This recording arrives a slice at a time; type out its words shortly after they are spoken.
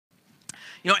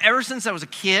Ever since I was a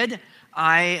kid,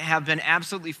 I have been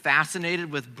absolutely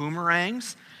fascinated with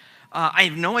boomerangs. I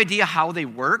have no idea how they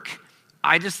work.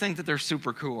 I just think that they're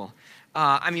super cool.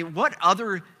 What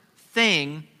other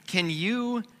thing can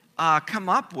you come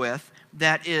up with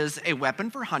that is a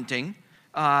weapon for hunting,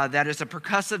 that is a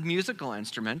percussive musical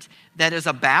instrument, that is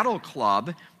a battle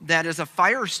club, that is a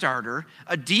fire starter,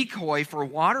 a decoy for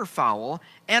waterfowl,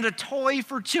 and a toy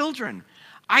for children?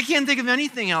 I can't think of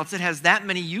anything else that has that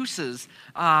many uses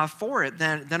for it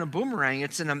than a boomerang.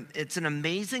 It's an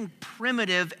amazing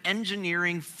primitive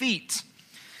engineering feat.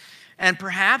 And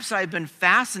perhaps I've been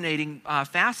fascinated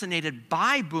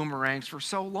by boomerangs for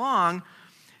so long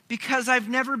because I've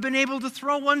never been able to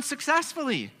throw one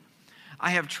successfully. I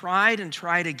have tried and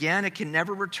tried again. It can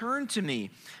never return to me.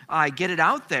 I get it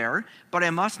out there, but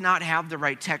I must not have the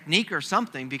right technique or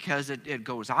something because it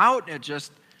goes out, it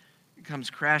just comes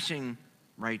crashing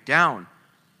right down.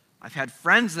 I've had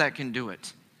friends that can do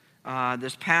it.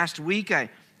 This past week, I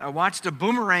watched a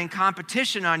boomerang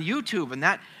competition on YouTube, and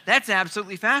that's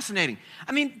absolutely fascinating.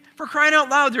 For crying out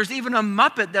loud, there's even a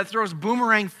Muppet that throws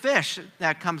boomerang fish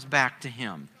that comes back to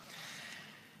him.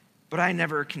 But I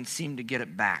never can seem to get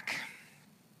it back.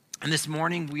 And this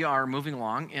morning, we are moving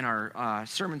along in our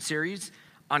sermon series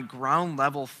on ground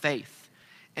level faith.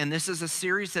 And this is a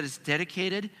series that is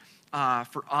dedicated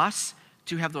for us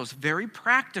to have those very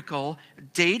practical,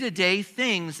 day-to-day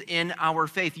things in our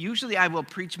faith. Usually I will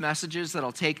preach messages that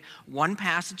I'll take one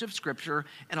passage of Scripture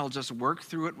and I'll just work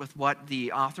through it with what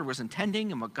the author was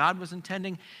intending and what God was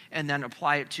intending, and then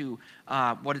apply it to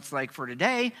what it's like for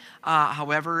today.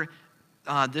 However,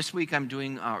 this week I'm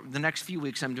doing, the next few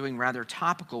weeks I'm doing rather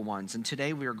topical ones, and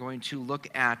today we are going to look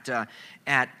at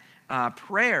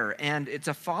prayer, and it's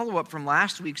a follow-up from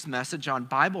last week's message on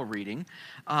Bible reading.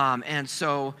 And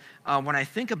so when I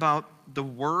think about the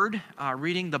Word,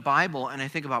 reading the Bible, and I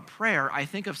think about prayer, I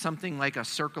think of something like a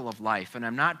circle of life. And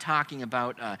I'm not talking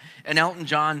about an Elton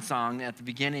John song at the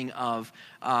beginning of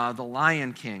The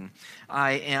Lion King.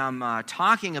 I am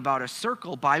talking about a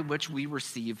circle by which we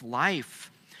receive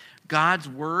life. God's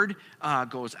Word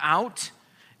goes out,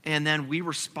 and then we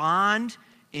respond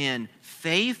in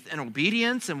faith and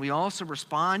obedience, and we also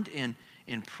respond in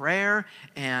prayer.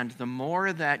 And the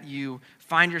more that you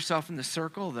find yourself in the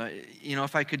circle,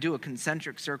 if I could do a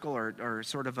concentric circle or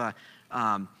sort of a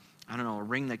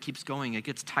ring that keeps going, it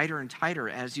gets tighter and tighter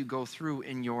as you go through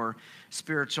in your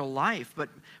spiritual life. But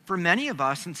for many of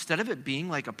us, instead of it being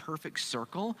like a perfect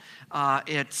circle,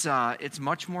 it's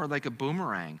much more like a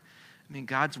boomerang.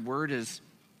 God's Word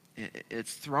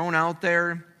it's thrown out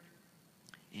there,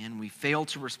 and we fail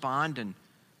to respond in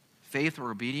faith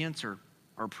or obedience or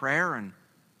prayer, and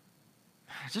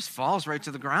it just falls right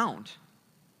to the ground.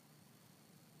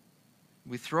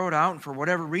 We throw it out, and for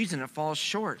whatever reason, it falls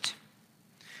short.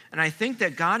 And I think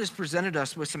that God has presented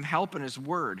us with some help in His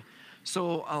Word.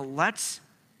 So let's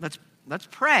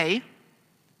pray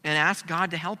and ask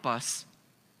God to help us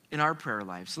in our prayer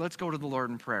life. So let's go to the Lord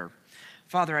in prayer.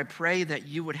 Father, I pray that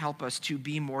you would help us to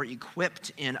be more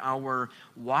equipped in our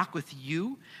walk with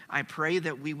you. I pray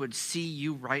that we would see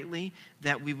you rightly,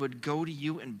 that we would go to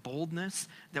you in boldness,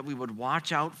 that we would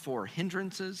watch out for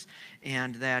hindrances,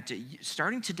 and that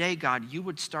starting today, God, you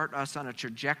would start us on a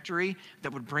trajectory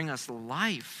that would bring us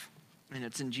life. And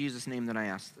it's in Jesus' name that I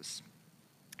ask this.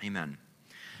 Amen.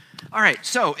 All right,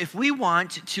 so if we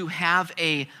want to have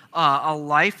a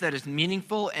life that is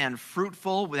meaningful and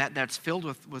fruitful, that's filled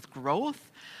with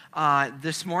growth,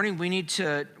 this morning we need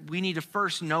to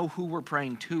first know who we're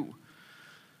praying to.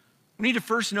 We need to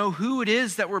first know who it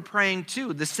is that we're praying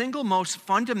to. The single most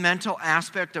fundamental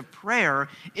aspect of prayer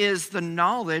is the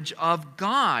knowledge of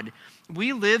God.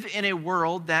 We live in a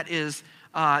world that is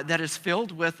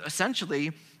filled with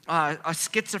essentially a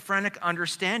schizophrenic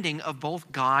understanding of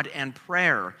both God and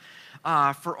prayer.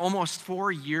 For almost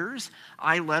 4 years,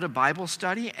 I led a Bible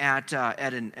study at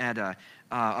a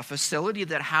facility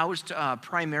that housed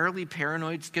primarily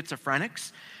paranoid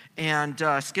schizophrenics. And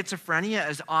schizophrenia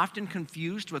is often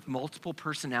confused with multiple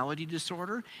personality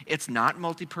disorder. It's not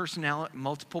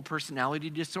multiple personality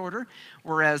disorder,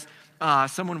 whereas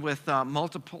someone with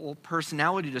multiple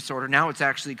personality disorder, now it's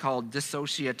actually called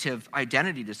dissociative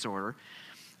identity disorder,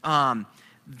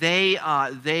 they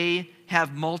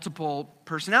have multiple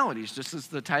personalities, just as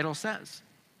the title says.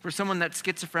 For someone that's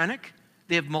schizophrenic,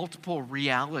 they have multiple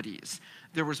realities.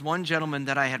 There was one gentleman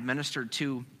that I had ministered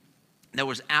to that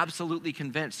was absolutely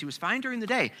convinced. He was fine during the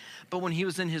day, but when he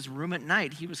was in his room at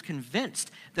night, he was convinced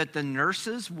that the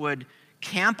nurses would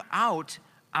camp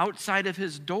outside of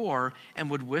his door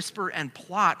and would whisper and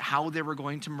plot how they were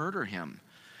going to murder him.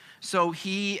 So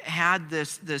he had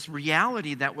this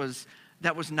reality that was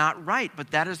that was not right,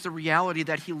 but that is the reality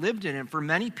that he lived in. And for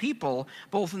many people,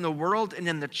 both in the world and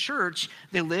in the church,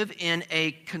 they live in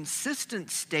a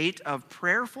consistent state of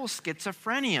prayerful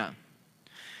schizophrenia.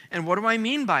 And what do I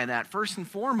mean by that? First and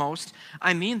foremost,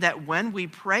 I mean that when we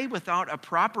pray without a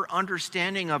proper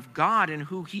understanding of God and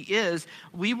who he is,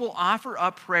 we will offer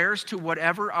up prayers to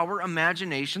whatever our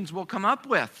imaginations will come up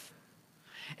with.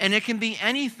 And it can be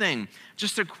anything.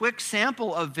 Just a quick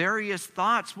sample of various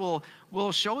thoughts will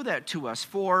show that to us.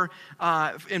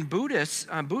 In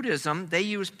Buddhism, they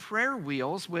use prayer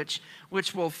wheels, which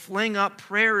will fling up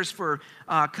prayers for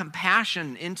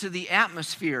compassion into the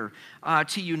atmosphere,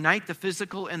 to unite the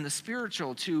physical and the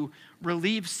spiritual, to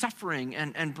relieve suffering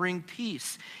and bring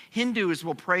peace. Hindus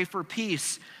will pray for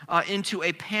peace into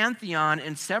a pantheon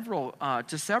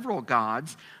to several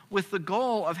gods, with the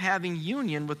goal of having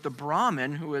union with the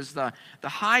Brahman, who is the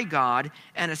high god,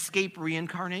 and escape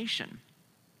reincarnation.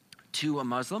 To a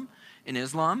Muslim in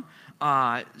Islam,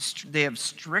 they have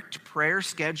strict prayer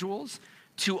schedules.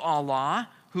 To Allah,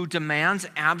 who demands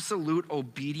absolute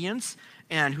obedience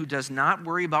and who does not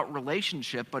worry about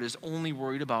relationship but is only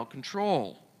worried about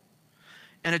control.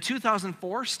 And a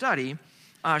 2004 study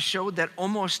showed that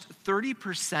almost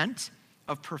 30%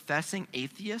 of professing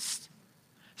atheists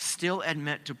still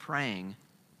admit to praying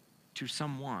to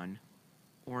someone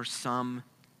or something.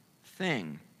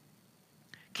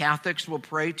 Catholics will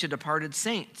pray to departed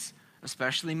saints,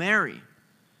 especially Mary.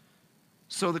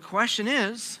 So the question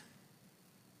is,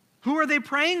 who are they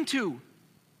praying to?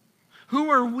 Who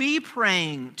are we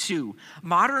praying to?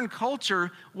 Modern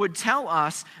culture would tell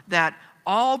us that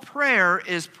all prayer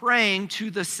is praying to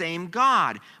the same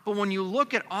God. But when you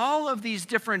look at all of these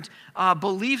different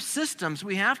belief systems,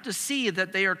 we have to see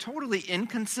that they are totally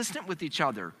inconsistent with each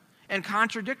other and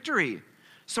contradictory.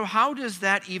 So how does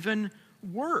that even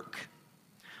work?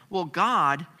 Well,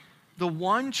 God, the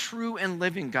one true and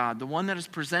living God, the one that is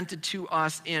presented to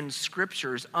us in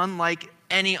scriptures, unlike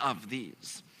any of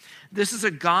these. This is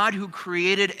a God who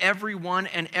created everyone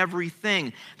and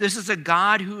everything. This is a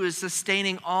God who is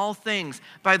sustaining all things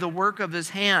by the work of his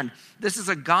hand. This is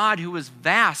a God who is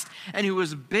vast and who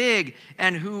is big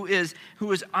and who is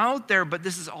out there, but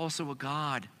this is also a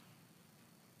God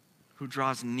who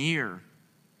draws near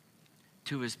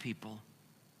to his people,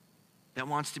 that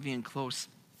wants to be in close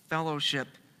fellowship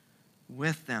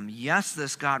with them. Yes,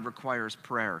 this God requires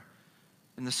prayer.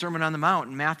 In the Sermon on the Mount,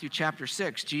 in Matthew chapter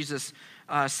 6, Jesus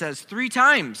says 3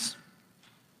 times,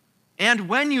 "And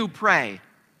when you pray."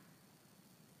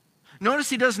 Notice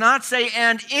he does not say,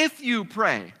 "and if you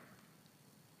pray."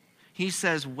 He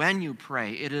says, "when you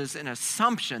pray." It is an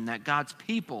assumption that God's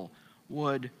people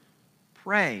would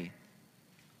pray.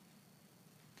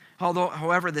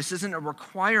 However, this isn't a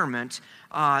requirement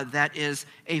that is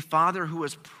a father who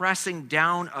is pressing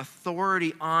down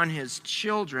authority on his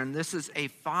children. This is a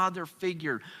father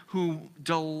figure who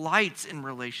delights in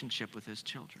relationship with his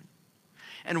children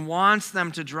and wants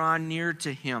them to draw near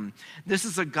to him. This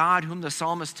is a God whom the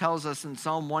psalmist tells us in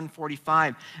Psalm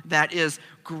 145 that is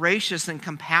gracious and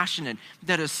compassionate,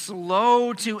 that is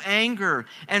slow to anger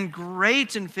and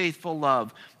great in faithful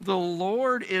love. The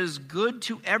Lord is good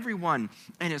to everyone,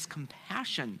 and his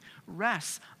compassion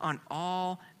rests on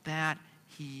all that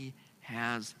he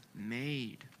has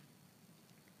made.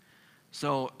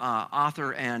 So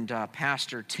author and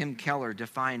pastor Tim Keller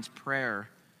defines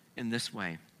prayer in this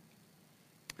way: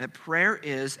 that prayer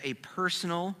is a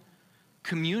personal,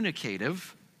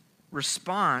 communicative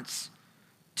response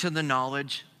to the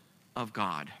knowledge of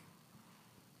God.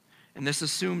 And this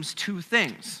assumes 2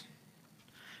 things.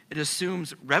 It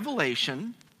assumes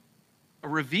revelation, a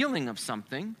revealing of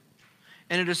something,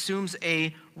 and it assumes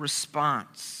a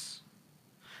response.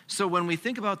 So when we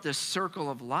think about this circle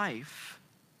of life,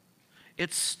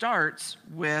 it starts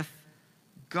with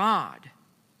God.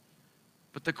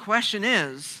 But the question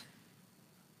is,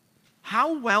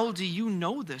 how well do you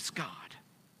know this God?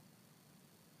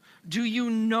 Do you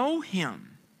know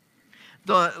him?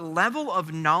 The level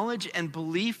of knowledge and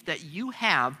belief that you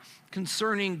have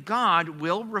concerning God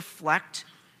will reflect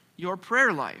your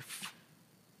prayer life.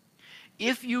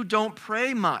 If you don't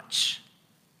pray much,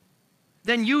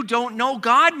 then you don't know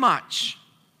God much.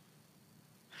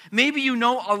 Maybe you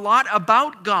know a lot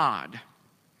about God,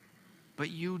 but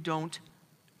you don't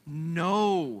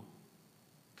know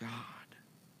God.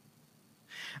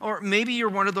 Or maybe you're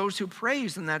one of those who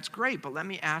prays, and that's great, but let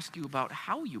me ask you about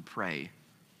how you pray.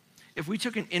 If we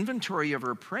took an inventory of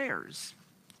our prayers,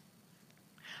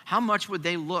 how much would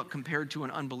they look compared to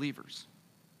an unbeliever's?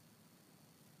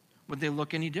 Would they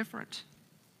look any different?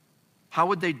 How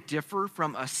would they differ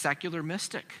from a secular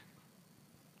mystic?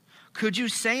 Could you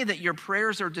say that your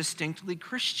prayers are distinctly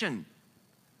Christian?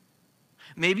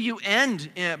 Maybe you end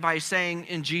by saying,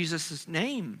 in Jesus'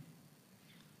 name.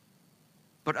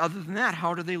 But other than that,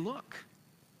 how do they look?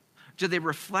 Do they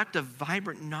reflect a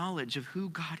vibrant knowledge of who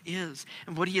God is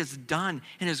and what he has done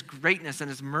and his greatness and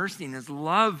his mercy and his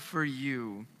love for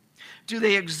you? Do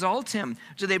they exalt him?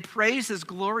 Do they praise his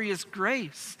glorious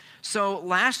grace? So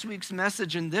last week's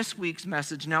message and this week's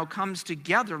message now comes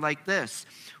together like this.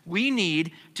 We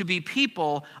need to be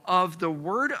people of the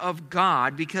Word of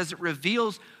God because it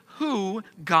reveals who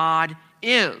God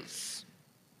is.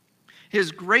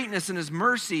 His greatness and his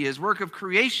mercy, his work of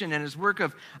creation and his work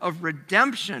of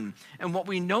redemption, and what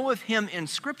we know of him in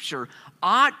Scripture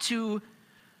ought to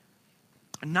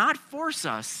not force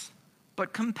us,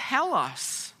 but compel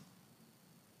us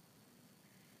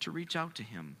to reach out to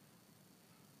him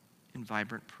in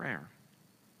vibrant prayer.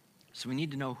 So we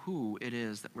need to know who it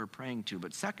is that we're praying to.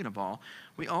 But second of all,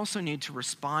 we also need to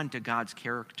respond to God's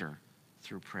character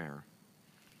through prayer.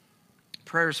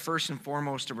 Prayer is first and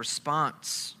foremost a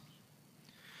response.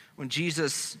 When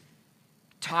Jesus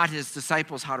taught his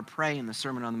disciples how to pray in the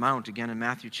Sermon on the Mount, again in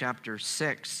Matthew chapter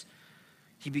 6,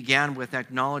 he began with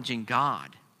acknowledging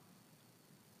God.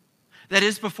 That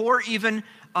is, before even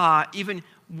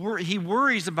he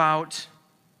worries about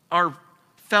our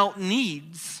felt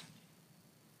needs,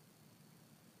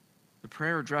 the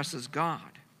prayer addresses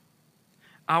God.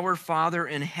 Our Father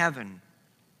in heaven,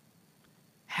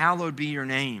 hallowed be your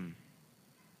name.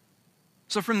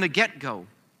 So from the get-go,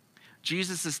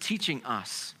 Jesus is teaching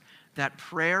us that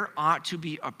prayer ought to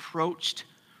be approached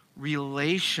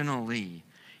relationally.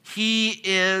 He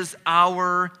is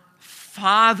our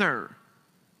Father.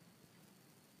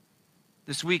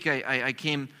 This week I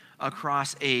came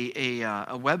across a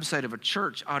website of a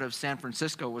church out of San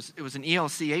Francisco. It was an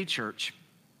ELCA church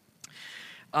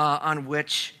on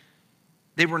which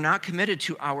they were not committed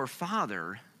to our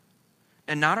Father,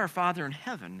 and not our Father in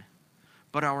heaven,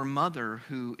 but our Mother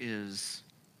who is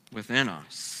within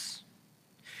us.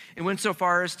 It went so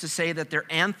far as to say that their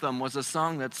anthem was a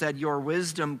song that said, "Your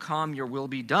wisdom come, your will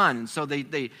be done." And so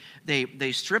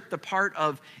they stripped the part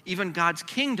of even God's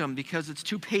kingdom because it's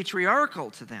too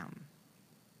patriarchal to them.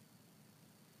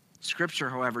 Scripture,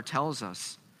 however, tells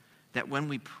us that when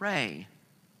we pray,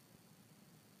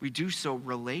 we do so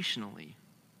relationally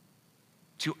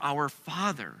to our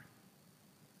Father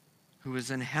who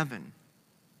is in heaven.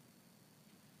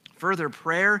 Further,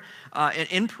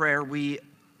 in prayer, we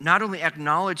not only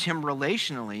acknowledge him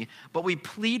relationally, but we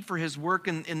plead for his work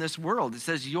in this world. It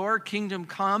says, "Your kingdom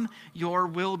come, your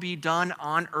will be done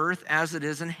on earth as it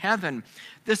is in heaven."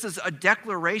 This is a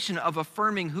declaration of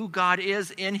affirming who God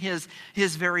is in his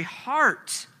very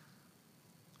heart.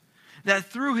 That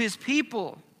through his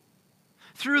people,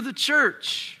 through the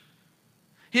church,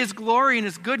 his glory and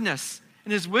his goodness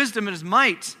and his wisdom and his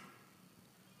might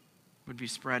would be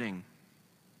spreading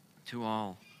to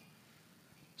all.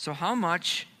 So how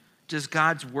much does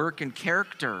God's work and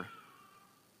character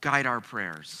guide our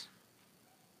prayers?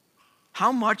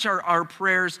 How much are our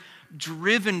prayers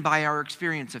driven by our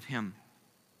experience of him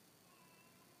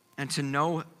and to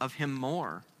know of him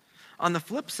more? On the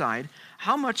flip side,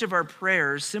 how much of our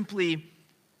prayers simply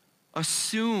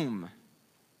assume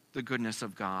the goodness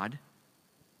of God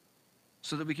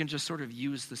so that we can just sort of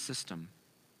use the system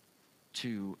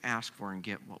to ask for and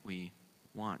get what we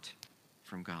want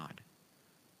from God?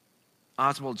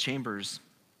 Oswald Chambers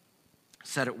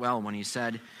said it well when he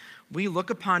said, "We look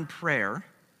upon prayer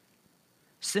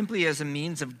simply as a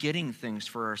means of getting things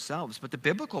for ourselves, but the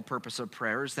biblical purpose of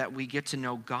prayer is that we get to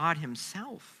know God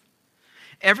himself.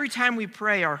 Every time we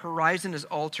pray, our horizon is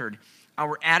altered.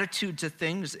 Our attitude to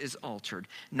things is altered.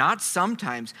 Not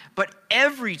sometimes, but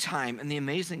every time. And the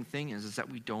amazing thing is that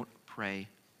we don't pray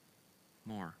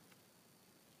more."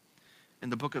 In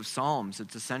the book of Psalms,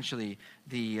 it's essentially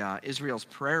the Israel's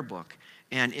prayer book.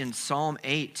 And in Psalm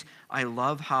 8, I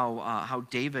love how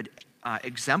David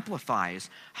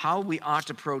exemplifies how we ought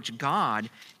to approach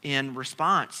God in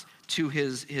response to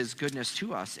his goodness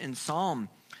to us. In Psalm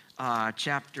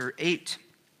chapter 8,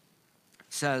 it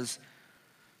says,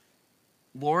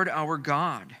 "Lord our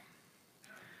God,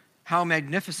 how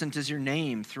magnificent is your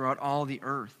name throughout all the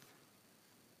earth."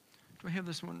 Do I have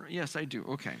this one right? Yes, I do.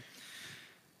 Okay.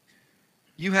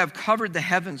 "You have covered the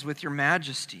heavens with your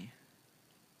majesty.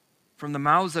 From the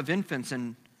mouths of infants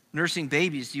and nursing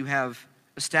babies, you have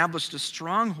established a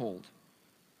stronghold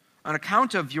on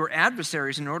account of your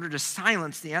adversaries in order to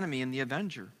silence the enemy and the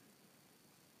avenger.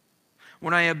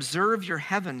 When I observe your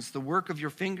heavens, the work of your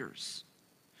fingers,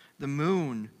 the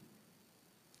moon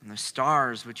and the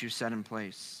stars which you set in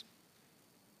place.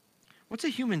 What's a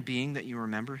human being that you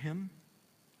remember him?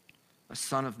 A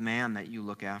son of man that you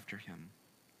look after him.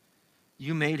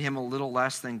 You made him a little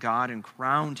less than God and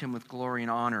crowned him with glory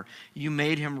and honor. You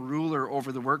made him ruler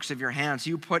over the works of your hands.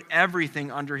 You put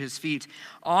everything under his feet,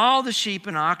 all the sheep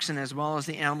and oxen, as well as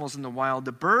the animals in the wild,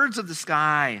 the birds of the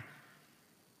sky,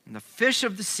 and the fish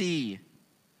of the sea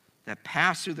that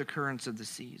pass through the currents of the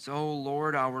seas. O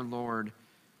Lord, our Lord,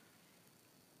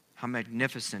 how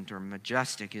magnificent or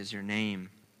majestic is your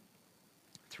name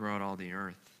throughout all the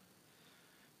earth.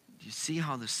 Do you see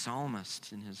how the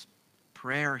psalmist in his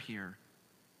prayer here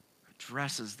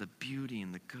addresses the beauty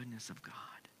and the goodness of God?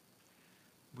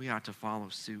 We ought to follow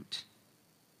suit.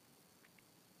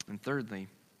 And thirdly,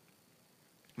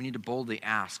 we need to boldly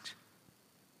ask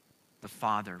the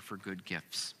Father for good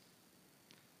gifts.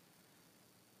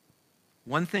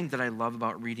 One thing that I love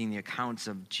about reading the accounts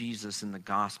of Jesus in the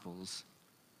Gospels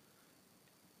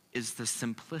is the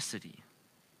simplicity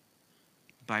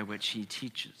by which he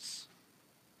teaches.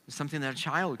 It's something that a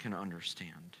child can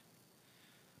understand.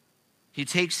 He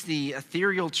takes the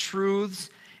ethereal truths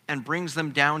and brings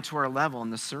them down to our level. In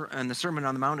the Sermon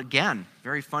on the Mount, again,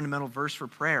 very fundamental verse for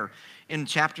prayer. In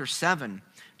chapter 7,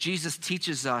 Jesus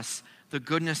teaches us the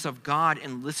goodness of God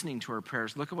in listening to our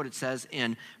prayers. Look at what it says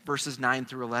in verses 9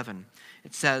 through 11.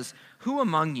 It says, "Who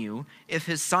among you, if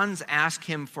his sons ask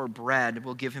him for bread,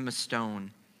 will give him a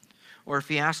stone? Or if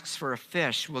he asks for a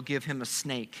fish, will give him a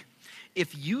snake?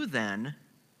 If you then,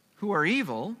 who are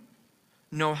evil,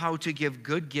 know how to give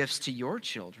good gifts to your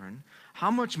children, how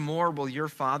much more will your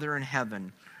Father in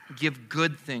heaven give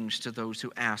good things to those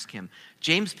who ask him?"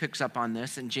 James picks up on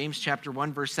this in James chapter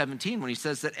 1, verse 17, when he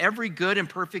says that every good and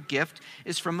perfect gift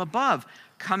is from above,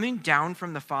 coming down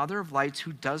from the Father of lights,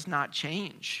 who does not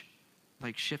change,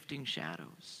 like shifting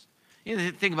shadows. You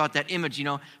know, think about that image,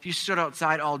 if you stood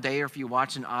outside all day, or if you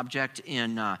watch an object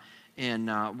in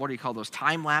what do you call those,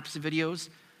 time-lapse videos,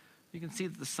 you can see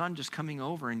that the sun just coming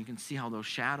over, and you can see how those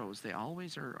shadows, they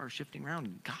always are shifting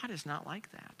around. God is not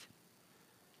like that.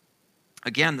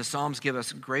 Again, the Psalms give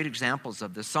us great examples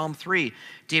of this. Psalm 3,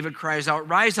 David cries out,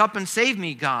 "Rise up and save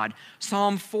me, God."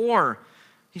 Psalm 4,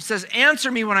 he says, "Answer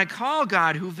me when I call,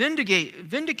 God, who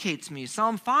vindicates me."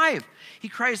 Psalm 5, he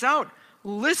cries out,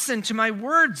 "Listen to my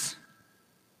words.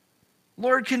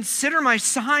 Lord, consider my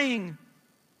sighing.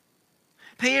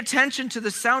 Pay attention to the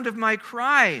sound of my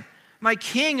cry, my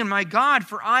King and my God,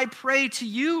 for I pray to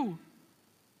you."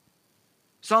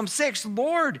 Psalm 6,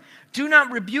 "Lord, do not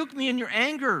rebuke me in your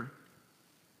anger.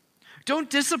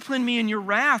 Don't discipline me in your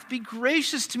wrath. Be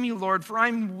gracious to me, Lord, for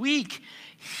I'm weak.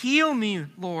 Heal me,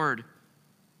 Lord,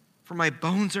 for my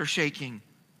bones are shaking.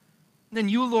 Then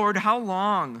you, Lord, how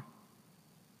long?"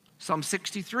 Psalm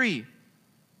 63,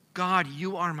 "God,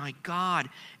 you are my God.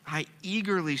 I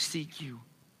eagerly seek you.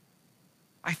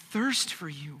 I thirst for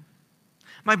you.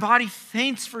 My body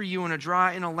faints for you in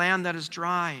a land that is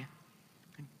dry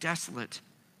and desolate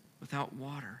without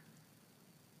water."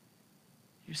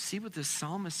 You see what the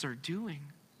psalmists are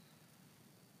doing?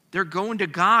 They're going to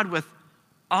God with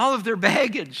all of their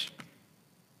baggage.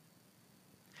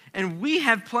 And we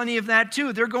have plenty of that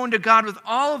too. They're going to God with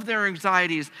all of their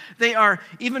anxieties. They are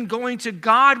even going to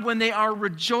God when they are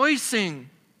rejoicing.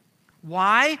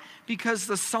 Why? Because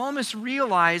the psalmists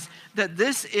realize that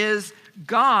this is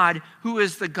God, who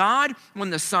is the God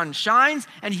when the sun shines,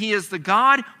 and he is the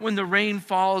God when the rain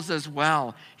falls as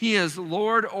well. He is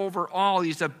Lord over all.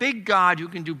 He's a big God who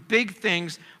can do big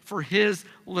things for his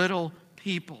little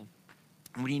people.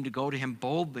 And we need to go to him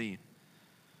boldly.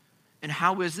 And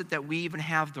how is it that we even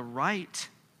have the right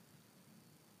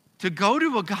to go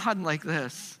to a God like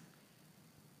this?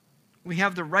 We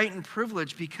have the right and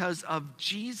privilege because of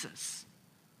Jesus.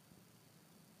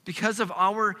 Because of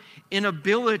our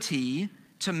inability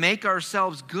to make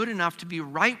ourselves good enough to be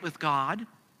right with God,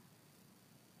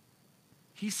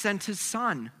 he sent his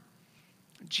son,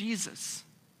 Jesus,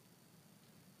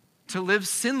 to live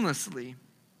sinlessly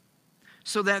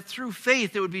so that through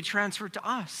faith it would be transferred to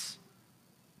us.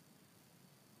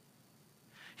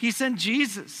 He sent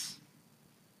Jesus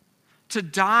to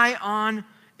die on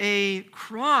a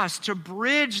cross to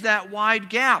bridge that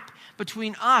wide gap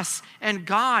between us and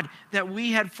God that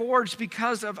we had forged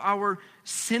because of our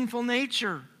sinful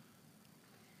nature.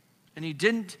 And he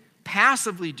didn't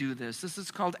passively do this. This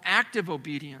is called active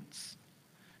obedience.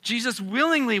 Jesus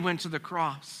willingly went to the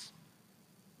cross.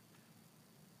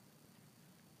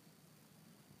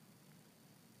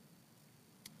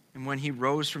 And when he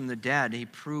rose from the dead, he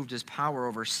proved his power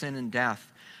over sin and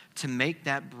death to make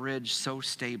that bridge so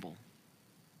stable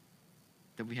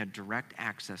that we had direct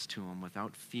access to him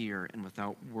without fear and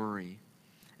without worry.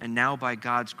 And now by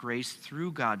God's grace,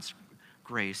 through God's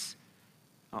grace,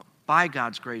 by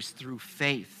God's grace, through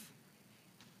faith,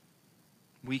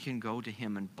 we can go to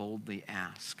him and boldly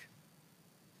ask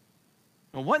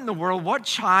Now, what in the world, what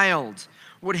child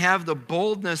would have the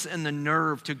boldness and the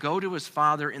nerve to go to his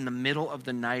father in the middle of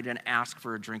the night and ask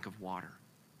for a drink of water?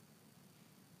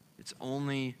 It's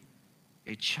only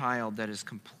a child that is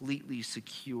completely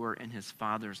secure in his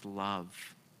father's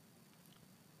love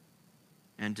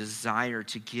and desire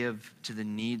to give to the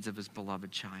needs of his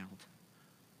beloved child.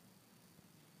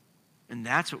 And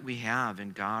that's what we have in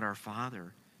God our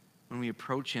Father when we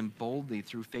approach him boldly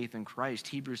through faith in Christ.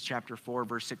 Hebrews chapter 4,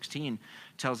 verse 16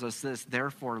 tells us this: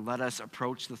 therefore, let us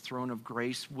approach the throne of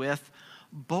grace with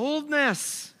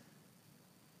boldness.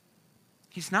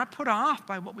 He's not put off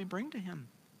by what we bring to him,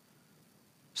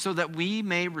 so that we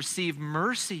may receive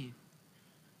mercy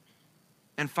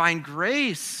and find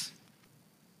grace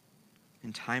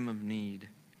in time of need.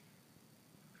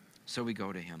 So we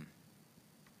go to him.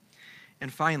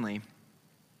 And finally,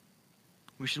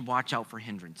 we should watch out for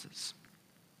hindrances.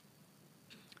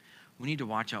 We need to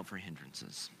watch out for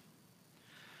hindrances.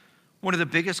 One of the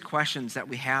biggest questions that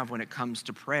we have when it comes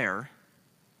to prayer,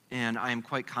 and I am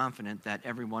quite confident that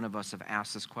every one of us have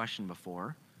asked this question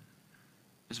before,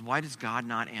 is why does God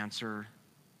not answer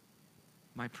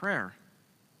my prayer?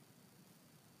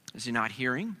 Is he not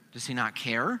hearing? Does he not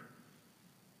care?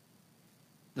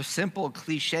 The simple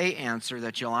cliche answer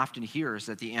that you'll often hear is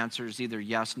that the answer is either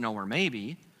yes, no, or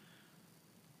maybe.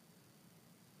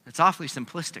 It's awfully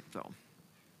simplistic, though.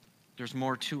 There's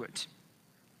more to it.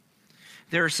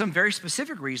 There are some very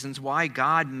specific reasons why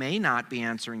God may not be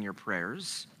answering your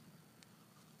prayers,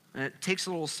 and it takes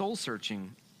a little soul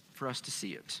searching for us to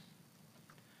see it.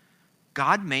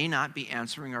 God may not be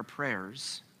answering our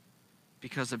prayers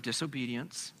because of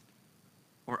disobedience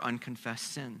or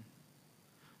unconfessed sin.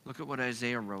 Look at what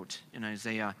Isaiah wrote in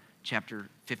Isaiah chapter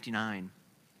 59.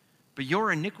 But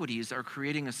your iniquities are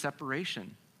creating a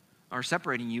separation, are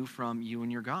separating you from you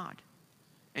and your God.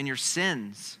 And your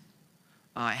sins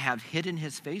have hidden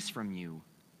his face from you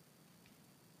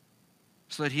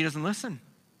so that he doesn't listen.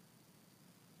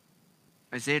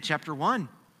 Isaiah chapter 1,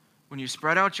 when you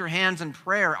spread out your hands in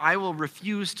prayer, I will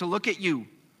refuse to look at you.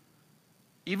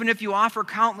 Even if you offer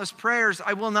countless prayers,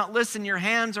 I will not listen. Your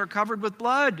hands are covered with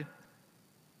blood.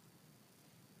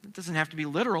 It doesn't have to be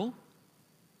literal.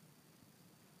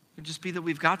 It could just be that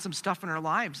we've got some stuff in our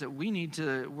lives that we need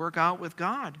to work out with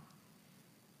God.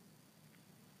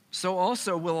 So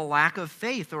also will a lack of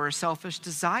faith or a selfish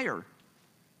desire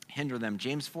hinder them.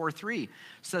 James 4:3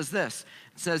 says this.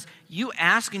 It says, you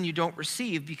ask and you don't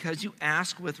receive because you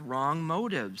ask with wrong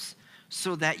motives,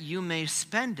 so that you may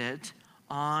spend it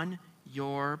on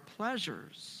your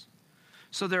pleasures.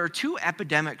 So there are two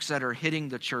epidemics that are hitting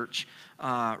the church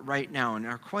right now and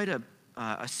are quite a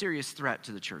serious threat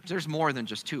to the church. There's more than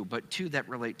just two, but two that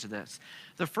relate to this.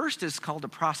 The first is called the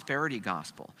prosperity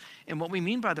gospel. And what we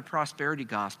mean by the prosperity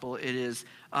gospel, it is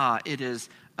a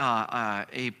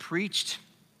preached,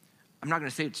 I'm not going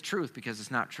to say it's truth because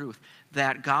it's not truth,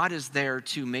 that God is there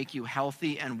to make you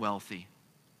healthy and wealthy.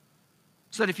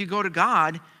 So that if you go to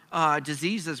God,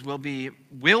 diseases will be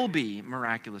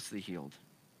miraculously healed.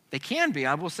 They can be,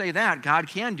 I will say that. God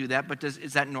can do that, but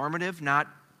is that normative? Not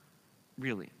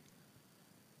really.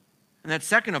 And that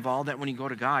second of all, that when you go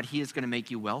to God, he is going to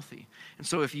make you wealthy. And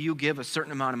so if you give a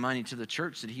certain amount of money to the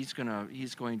church, that he's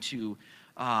going to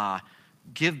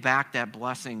give back that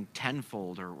blessing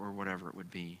tenfold or whatever it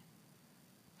would be.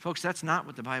 Folks, that's not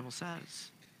what the Bible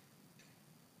says.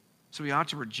 So we ought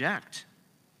to reject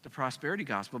the prosperity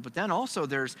gospel. But then also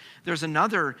there's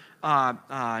another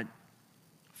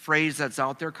phrase that's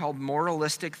out there called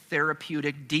moralistic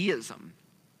therapeutic deism.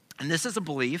 And this is a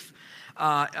belief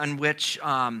in which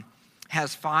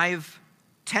has 5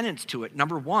 tenets to it.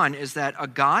 Number 1 is that a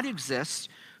God exists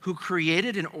who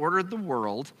created and ordered the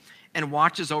world and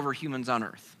watches over humans on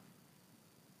earth.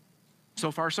 So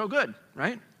far, so good,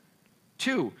 right?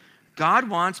 2, God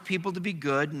wants people to be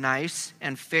good, nice,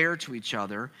 and fair to each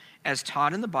other, as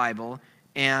taught in the Bible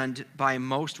and by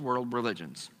most world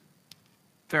religions.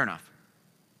 Fair enough.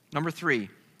 Number 3,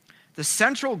 the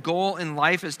central goal in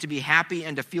life is to be happy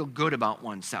and to feel good about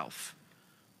oneself.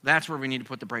 That's where we need to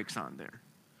put the brakes on there.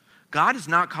 God is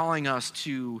not calling us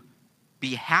to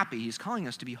be happy. He's calling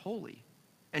us to be holy.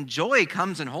 And joy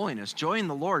comes in holiness. Joy in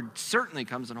the Lord certainly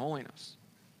comes in holiness.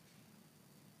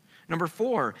 Number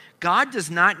 4, God does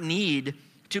not need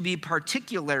to be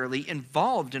particularly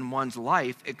involved in one's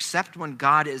life except when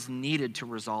God is needed to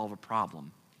resolve a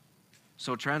problem.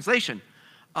 So translation,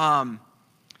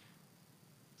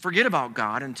 forget about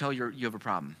God until you have a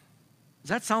problem. Does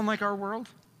that sound like our world?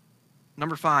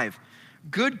 Number 5,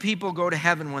 good people go to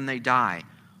heaven when they die.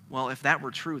 Well, if that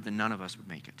were true, then none of us would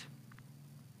make it.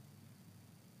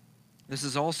 This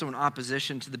is also in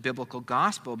opposition to the biblical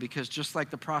gospel because just like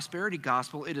the prosperity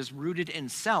gospel, it is rooted in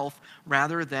self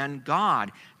rather than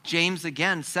God. James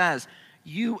again says,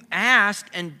 you ask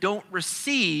and don't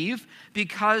receive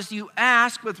because you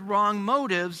ask with wrong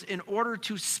motives in order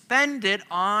to spend it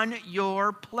on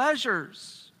your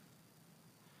pleasures.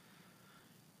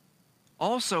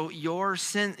 Also, your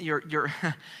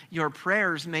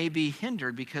prayers may be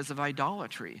hindered because of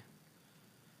idolatry.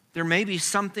 There may be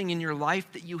something in your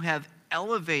life that you have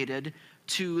elevated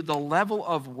to the level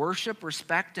of worship,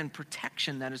 respect, and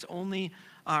protection that is only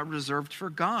reserved for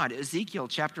God. Ezekiel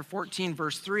chapter 14,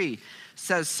 verse 3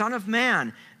 says, Son of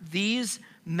man, these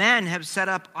men have set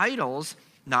up idols,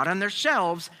 not on their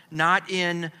shelves, not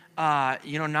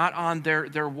on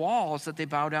their walls that they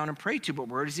bow down and pray to. But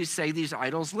where does he say these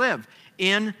idols live?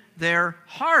 In their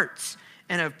hearts,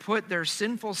 and have put their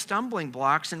sinful stumbling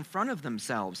blocks in front of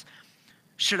themselves.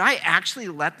 Should I actually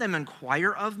let them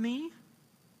inquire of me?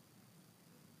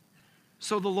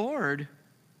 So the Lord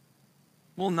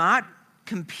will not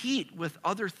compete with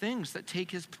other things that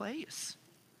take his place.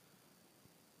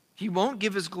 He won't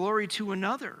give his glory to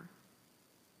another.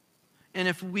 And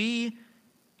if we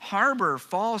harbor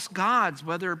false gods,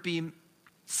 whether it be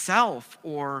self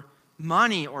or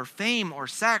money or fame or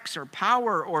sex or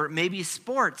power or maybe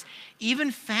sports,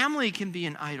 even family can be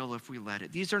an idol if we let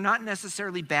it. These are not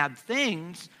necessarily bad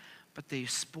things, but they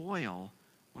spoil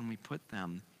when we put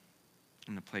them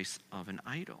in the place of an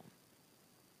idol.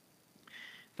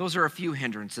 Those are a few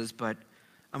hindrances, but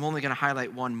I'm only going to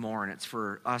highlight one more, and it's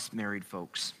for us married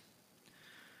folks,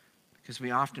 because we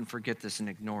often forget this and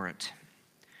ignore it.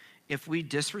 If we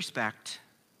disrespect,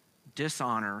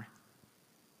 dishonor,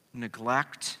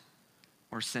 neglect,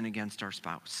 or sin against our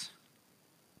spouse,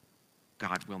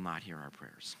 God will not hear our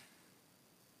prayers.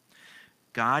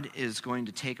 God is going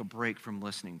to take a break from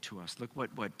listening to us. Look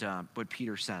what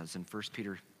Peter says in 1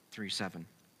 Peter 3:7.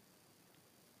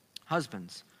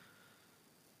 Husbands,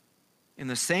 in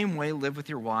the same way, live with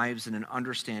your wives in an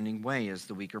understanding way as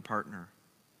the weaker partner,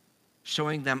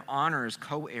 showing them honor as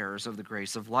co-heirs of the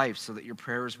grace of life so that your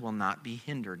prayers will not be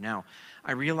hindered. Now,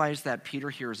 I realize that Peter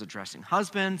here is addressing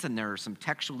husbands, and there are some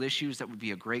textual issues that would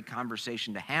be a great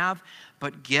conversation to have,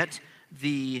 but get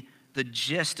the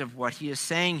gist of what he is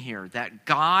saying here, that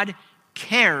God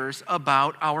cares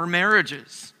about our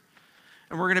marriages.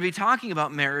 And we're going to be talking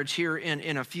about marriage here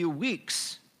in a few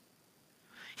weeks.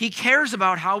 He cares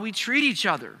about how we treat each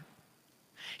other.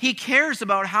 He cares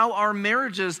about how our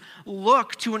marriages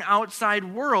look to an outside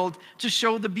world to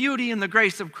show the beauty and the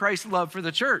grace of Christ's love for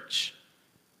the church.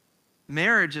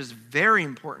 Marriage is very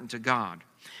important to God.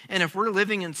 And if we're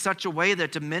living in such a way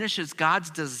that diminishes God's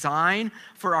design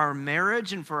for our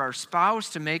marriage and for our spouse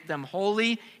to make them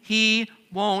holy, he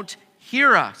won't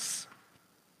hear us.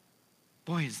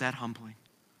 Boy, is that humbling.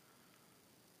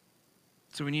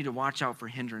 So we need to watch out for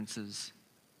hindrances.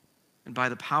 And by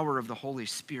the power of the Holy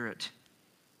Spirit,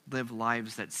 live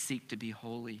lives that seek to be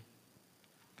holy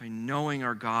by knowing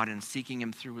our God and seeking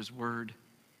him through his word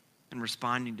and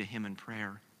responding to him in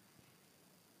prayer.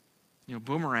 You know,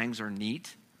 boomerangs are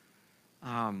neat.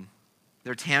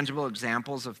 They're tangible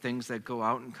examples of things that go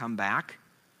out and come back.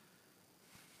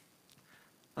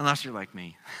 Unless you're like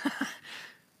me.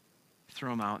 Throw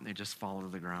them out and they just fall to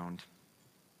the ground.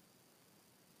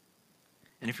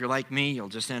 And if you're like me, you'll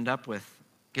just end up with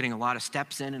getting a lot of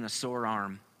steps in and a sore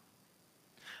arm.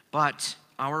 But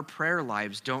our prayer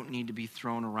lives don't need to be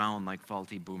thrown around like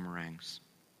faulty boomerangs.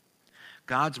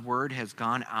 God's word has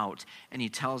gone out, and he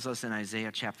tells us in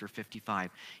Isaiah chapter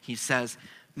 55, he says,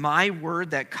 my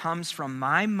word that comes from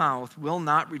my mouth will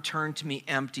not return to me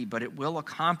empty, but it will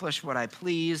accomplish what I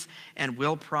please and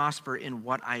will prosper in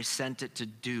what I sent it to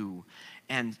do.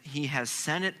 And he has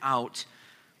sent it out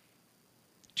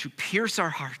to pierce our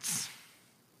hearts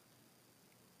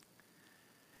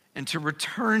and to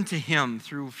return to him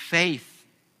through faith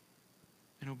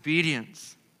and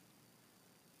obedience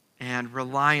and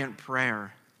reliant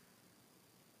prayer.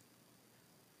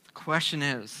 The question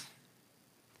is,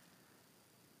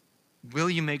 will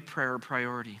you make prayer a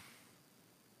priority?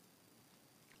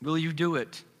 Will you do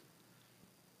it?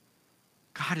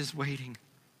 God is waiting.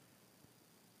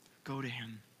 Go to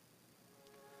him.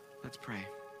 Let's pray.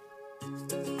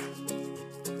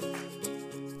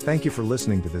 Thank you for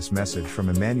listening to this message from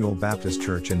Emmanuel Baptist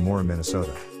Church in Mora,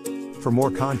 Minnesota. For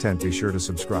more content, be sure to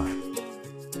subscribe.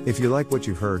 If you like what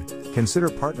you've heard, consider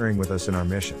partnering with us in our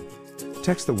mission.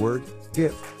 Text the word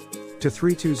GIVE to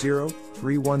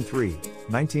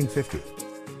 320-313-1950.